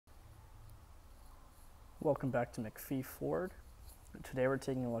Welcome back to MacPhee Ford. Today we're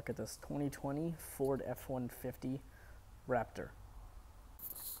taking a look at this 2020 Ford F-150 Raptor.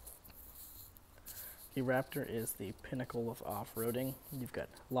 The Raptor is the pinnacle of off-roading. You've got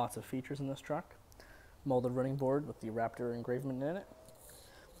lots of features in this truck. Molded running board with the Raptor engravement in it.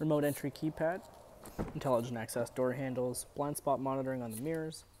 Remote entry keypad. Intelligent access door handles. Blind spot monitoring on the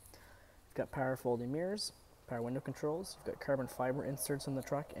mirrors. You've got power folding mirrors. Power window controls. You've got carbon fiber inserts in the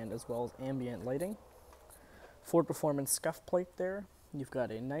truck and as well as ambient lighting. Ford Performance scuff plate there. You've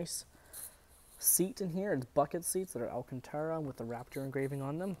got a nice seat in here. It's bucket seats that are Alcantara with the Raptor engraving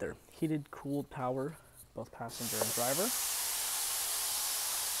on them. They're heated, cooled power, both passenger and driver.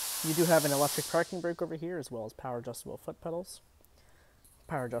 You do have an electric parking brake over here as well as power adjustable foot pedals.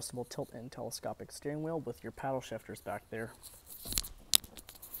 Power adjustable tilt and telescopic steering wheel with your paddle shifters back there.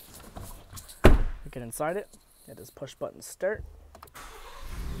 You get inside it. It is push button start.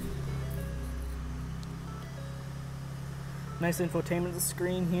 Nice infotainment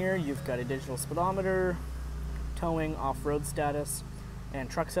screen here. You've got a digital speedometer, towing, off-road status, and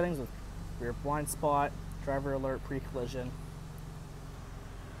truck settings with rear blind spot, driver alert, pre-collision.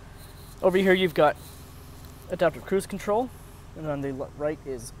 Over here you've got adaptive cruise control, and on the right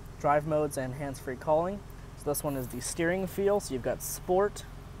is drive modes and hands-free calling. So this one is the steering feel, so you've got sport,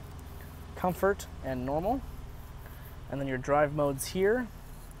 comfort, and normal. And then your drive modes here.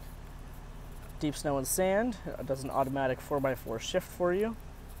 Deep snow and sand. It does an automatic 4x4 shift for you.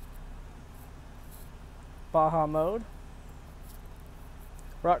 Baja mode.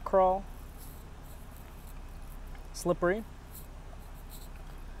 Rock crawl. Slippery.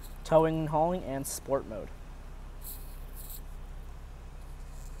 Towing and hauling, and sport mode.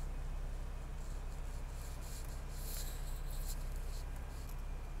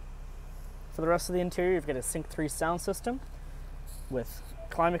 For the rest of the interior, you've got a Sync 3 sound system with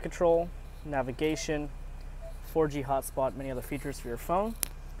climate control, navigation, 4G hotspot, many other features for your phone.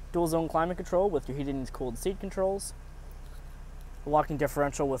 Dual zone climate control with your heated and cooled seat controls. Locking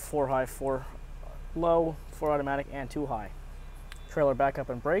differential with 4 high, 4 low, 4 automatic, and 2 high. Trailer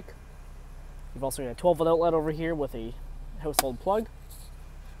backup and brake. You've also got a 12-volt outlet over here with a household plug.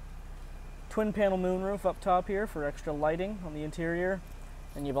 Twin panel moonroof up top here for extra lighting on the interior.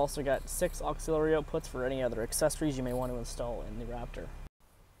 And you've also got 6 auxiliary outputs for any other accessories you may want to install in the Raptor.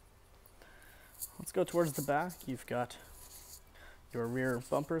 Let's go towards the back. You've got your rear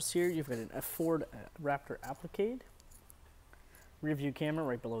bumpers here. You've got an Ford Raptor applique. Rear view camera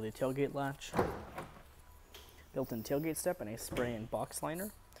right below the tailgate latch. Built-in tailgate step and a spray and box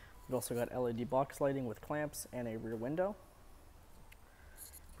liner. You've also got LED box lighting with clamps and a rear window.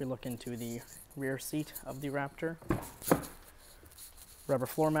 We look into the rear seat of the Raptor. Rubber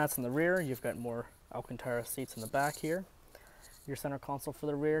floor mats in the rear. You've got more Alcantara seats in the back here. Your center console for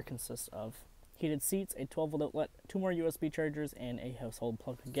the rear consists of heated seats, a 12-volt outlet, 2 more USB chargers, and a household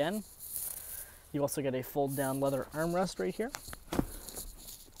plug again. You also get a fold-down leather armrest right here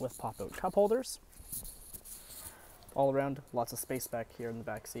with pop-out cup holders. All around, lots of space back here in the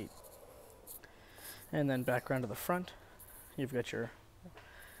back seat. And then back around to the front, you've got your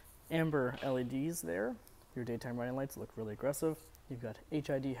amber LEDs there. Your daytime running lights look really aggressive. You've got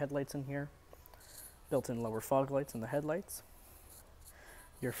HID headlights in here, built-in lower fog lights in the headlights.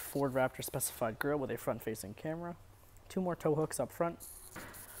 Your Ford Raptor specified grille with a front-facing camera. 2 more tow hooks up front.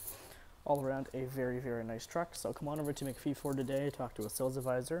 All around a very, very nice truck. So come on over to MacPhee Ford today, talk to a sales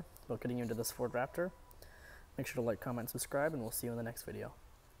advisor about getting you into this Ford Raptor. Make sure to like, comment, subscribe, and we'll see you in the next video.